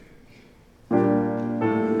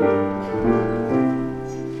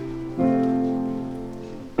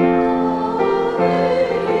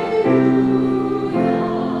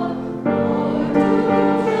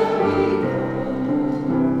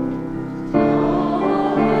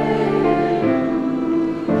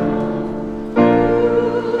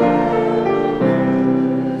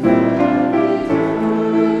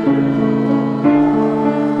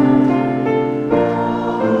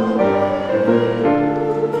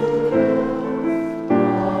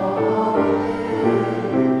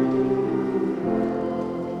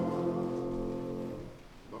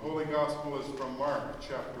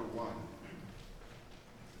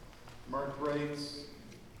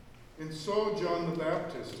John the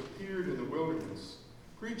Baptist appeared in the wilderness,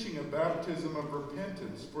 preaching a baptism of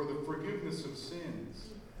repentance for the forgiveness of sins.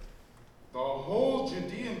 The whole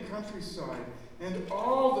Judean countryside and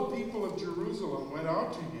all the people of Jerusalem went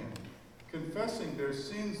out to him, confessing their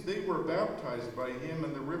sins. They were baptized by him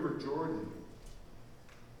in the river Jordan.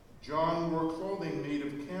 John wore clothing made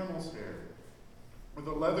of camel's hair, with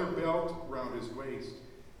a leather belt round his waist,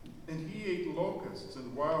 and he ate locusts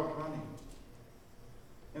and wild honey.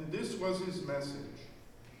 And this was his message: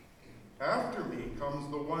 "After me comes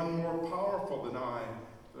the one more powerful than I,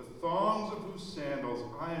 the thongs of whose sandals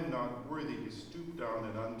I am not worthy to stoop down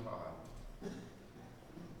and untie.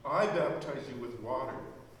 I baptize you with water,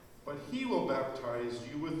 but he will baptize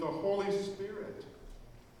you with the Holy Spirit."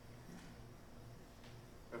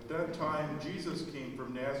 At that time, Jesus came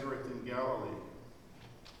from Nazareth in Galilee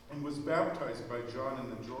and was baptized by John in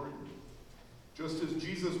the Jordan. Just as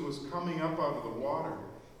Jesus was coming up out of the water,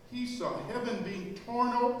 he saw heaven being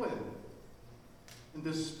torn open and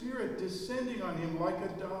the Spirit descending on him like a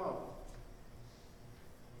dove.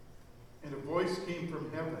 And a voice came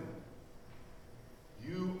from heaven: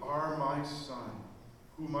 "You are my Son,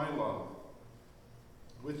 whom I love.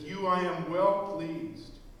 With you I am well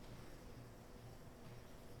pleased."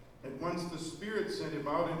 At once the Spirit sent him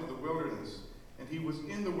out into the wilderness, and he was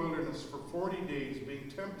in the wilderness for 40 days, being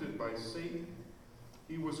tempted by Satan.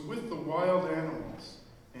 He was with the wild animals,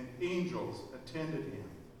 and angels attended him.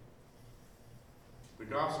 The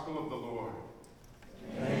Gospel of the Lord.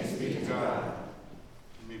 Thanks be to God.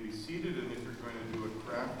 You may be seated, and if you're going to do a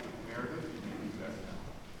craft with Meredith, you may do that now.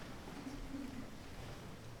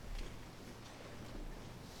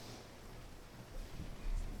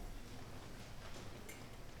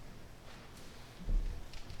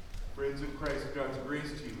 Friends in Christ, God's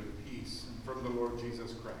grace to you and peace, and from the Lord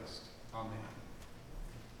Jesus Christ. Amen.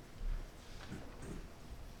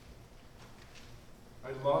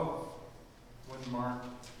 I love when Mark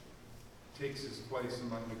takes his place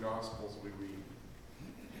among the Gospels we read,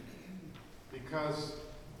 because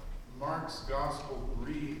Mark's Gospel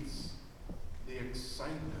breathes the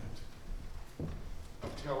excitement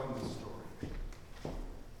of telling the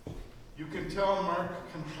story. You can tell Mark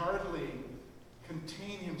can hardly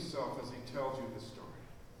contain himself as he tells you the story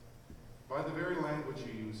by the very language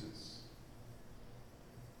he uses.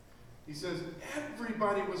 He says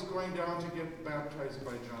everybody was going down to get baptized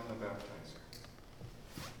by John the Baptizer.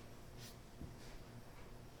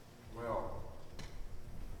 Well,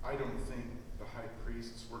 I don't think the high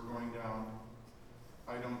priests were going down.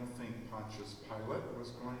 I don't think Pontius Pilate was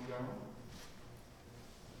going down.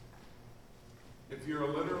 If you're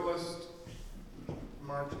a literalist,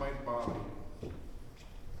 Mark might bother you.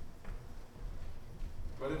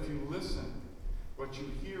 But if you listen, what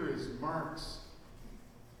you hear is Mark's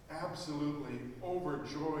absolutely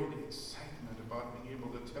overjoyed excitement about being able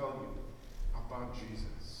to tell you about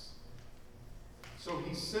Jesus. So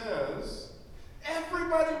he says,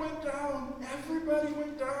 everybody went down. Everybody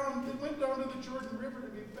went down. They went down to the Jordan River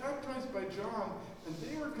to be baptized by John, and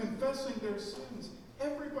they were confessing their sins.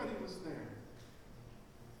 Everybody was there.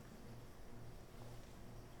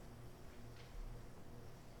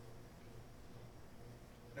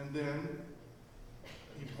 And then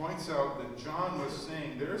he points out that John was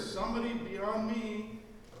saying, there's somebody beyond me.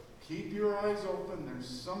 Keep your eyes open. There's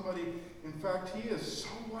somebody. In fact, he is so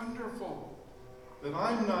wonderful that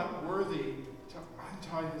I'm not worthy to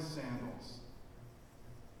untie his sandals.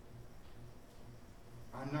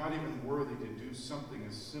 I'm not even worthy to do something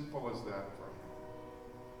as simple as that for him.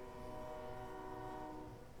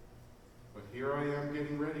 But here I am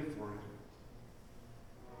getting ready for it.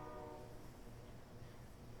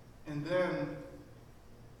 And then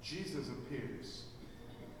Jesus appears.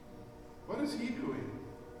 What is he doing?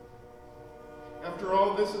 After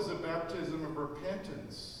all, this is a baptism of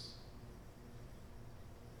repentance,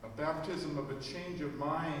 a baptism of a change of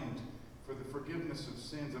mind for the forgiveness of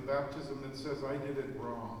sins, a baptism that says, I did it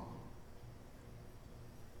wrong,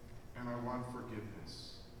 and I want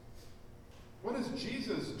forgiveness. What is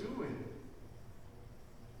Jesus doing?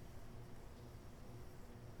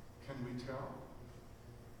 Can we tell?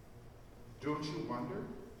 Don't you wonder?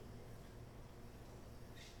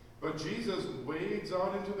 But Jesus wades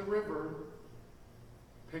out into the river.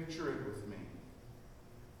 Picture it with me.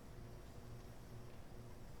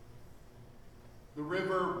 The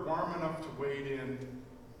river warm enough to wade in,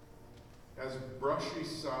 has brushy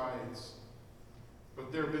sides,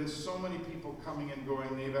 but there have been so many people coming and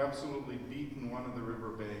going, they've absolutely beaten one of the river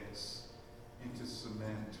banks into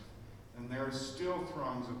cement, and there are still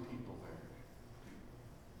throngs of people there.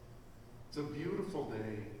 It's a beautiful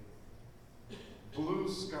day, blue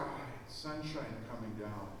sky, sunshine coming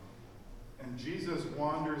down, and And Jesus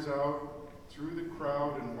wanders out through the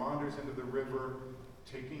crowd and wanders into the river,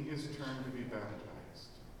 taking his turn to be baptized.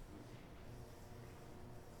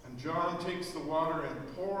 And John takes the water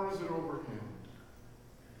and pours it over him.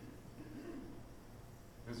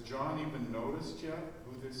 Has John even noticed yet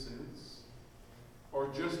who this is? Or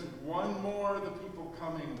just one more of the people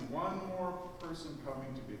coming, one more person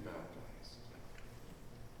coming to be baptized?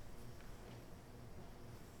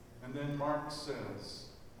 And then Mark says,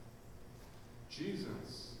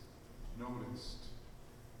 Jesus noticed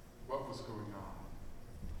what was going on.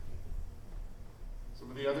 Some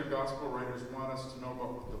of the other gospel writers want us to know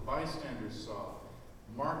about what the bystanders saw.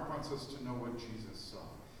 Mark wants us to know what Jesus saw.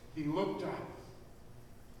 He looked up,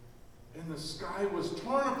 and the sky was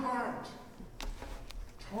torn apart,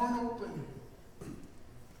 torn open.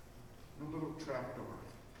 A little trapdoor.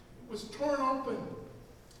 It was torn open.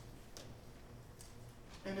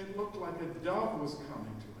 And it looked like a dove was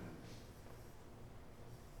coming to him.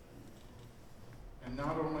 And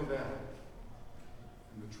not only that,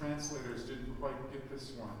 and the translators didn't quite get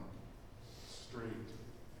this one straight.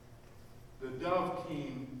 The dove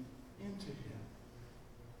came into him,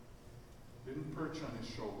 didn't perch on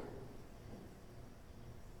his shoulder.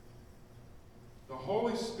 The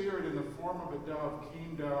Holy Spirit in the form of a dove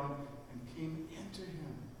came down and came into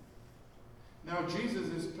him. Now Jesus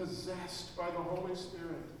is possessed by the Holy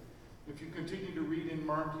Spirit. If you continue to read in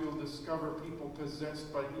Mark, you'll discover people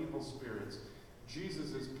possessed by evil spirits.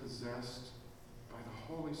 Jesus is possessed by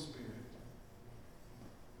the Holy Spirit.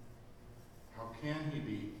 How can he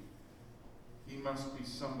be? He must be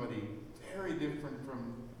somebody very different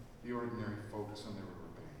from the ordinary folks on the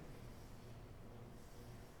riverbank.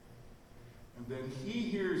 And then he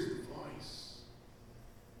hears the voice.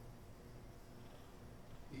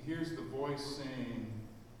 He hears the voice saying,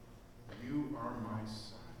 "You are my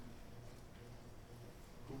son,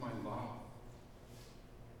 whom I love.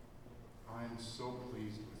 I am so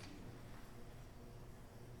pleased with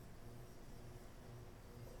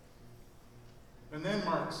you." And then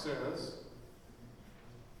Mark says,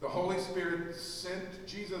 the Holy Spirit sent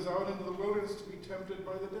Jesus out into the wilderness to be tempted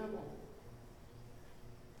by the devil.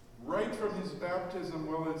 Right from his baptism,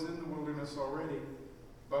 well, it's in the wilderness already,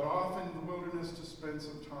 but off in the wilderness to spend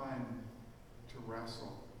some time to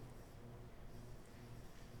wrestle.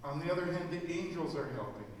 On the other hand, the angels are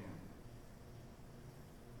helping him.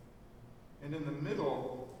 And in the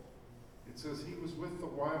middle, it says he was with the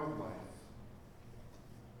wildlife.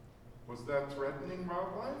 Was that threatening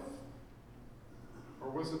wildlife? Or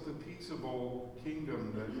was it the peaceable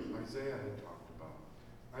kingdom that Isaiah had talked about?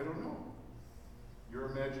 I don't know. Your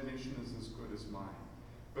imagination is as good as mine.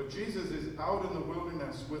 But Jesus is out in the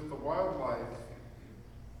wilderness with the wildlife,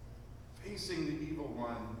 facing the evil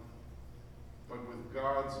one, but with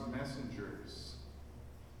God's messengers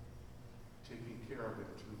taking care of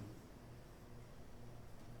it too.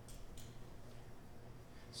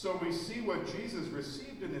 So we see what Jesus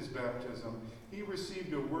received in his baptism. He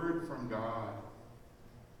received a word from God.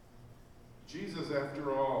 Jesus,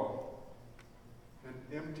 after all, had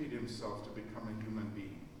emptied himself to become a human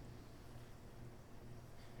being.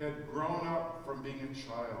 Had grown up from being a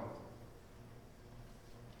child.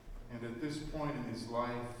 And at this point in his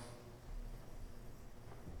life,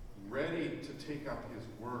 ready to take up his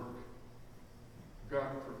work,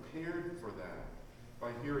 got prepared for that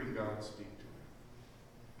by hearing God speak to him.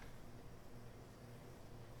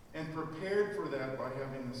 And prepared for that by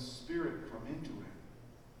having the Spirit come into him.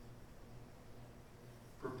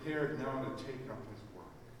 Prepared now to take up his work.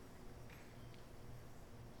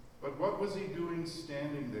 But what was he doing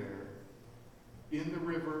standing there in the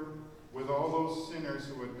river with all those sinners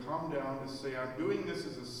who had come down to say, "I'm doing this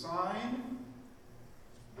as a sign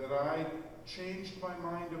that I changed my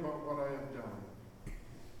mind about what I have done"?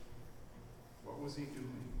 What was he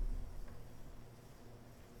doing?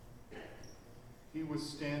 He was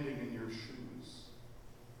standing in your shoes.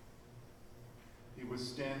 He was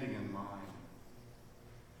standing in mine.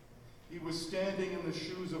 He was standing in the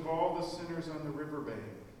shoes of all the sinners on the riverbank,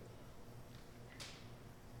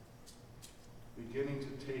 beginning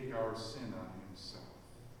to take our sin on himself,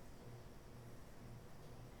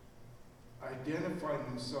 identifying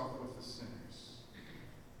himself with the sinners.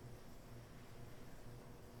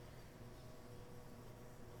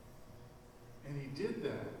 And he did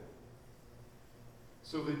that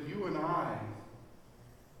so that you and I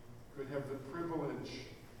could have the privilege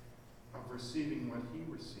of receiving what he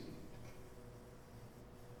received.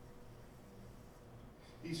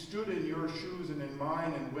 He stood in your shoes and in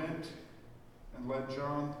mine and went and let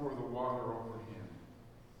John pour the water over him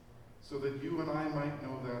so that you and I might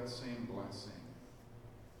know that same blessing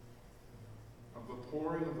of the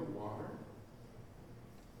pouring of the water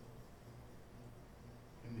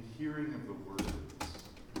hearing of the words.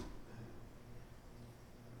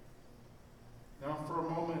 Now for a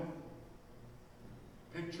moment,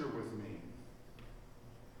 picture with me.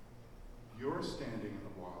 You're standing in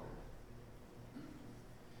the water.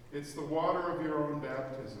 It's the water of your own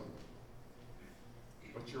baptism,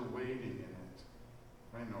 but you're wading in it.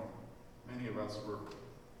 I know, many of us were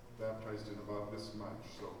baptized in about this much,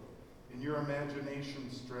 so in your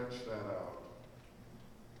imagination, stretch that out.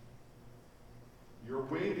 You're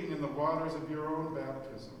wading in the waters of your own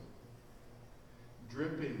baptism,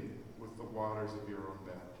 dripping with the waters of your own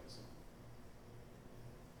baptism.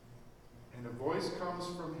 And a voice comes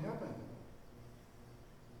from heaven,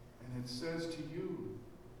 and it says to you,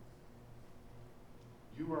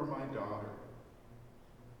 "You are my daughter.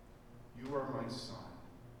 You are my son,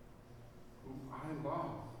 whom I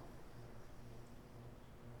love."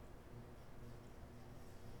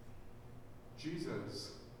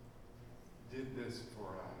 Jesus did this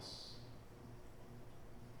for us.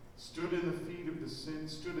 Stood in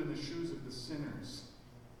the shoes of the sinners,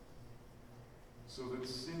 so that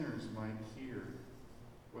sinners might hear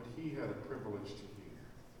what he had a privilege to hear.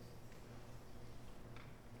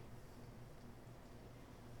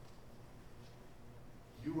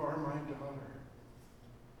 You are my daughter.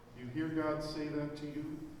 You hear God say that to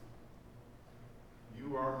you?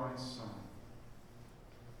 You are my son.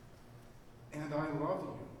 And I love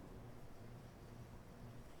you.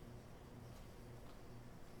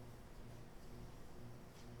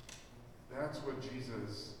 That's what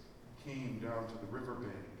Jesus came down to the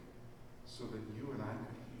riverbank so that you and I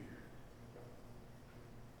could hear.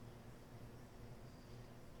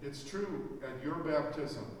 It's true, at your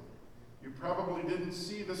baptism, you probably didn't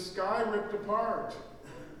see the sky ripped apart.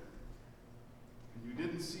 And you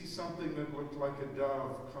didn't see something that looked like a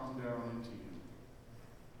dove come down into you.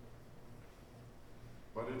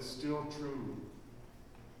 But it's still true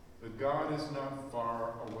that God is not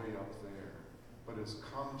far away up there, but has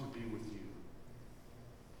come to be with you.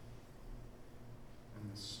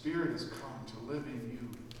 And the Spirit has come to live in you.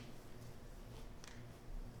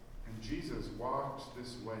 And Jesus walked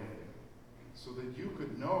this way so that you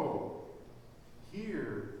could know,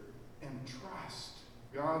 hear, and trust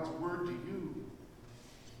God's word to you.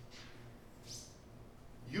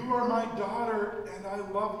 You are my daughter, and I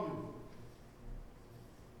love you.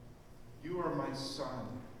 You are my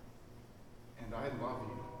son, and I love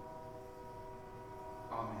you.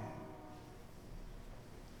 Amen.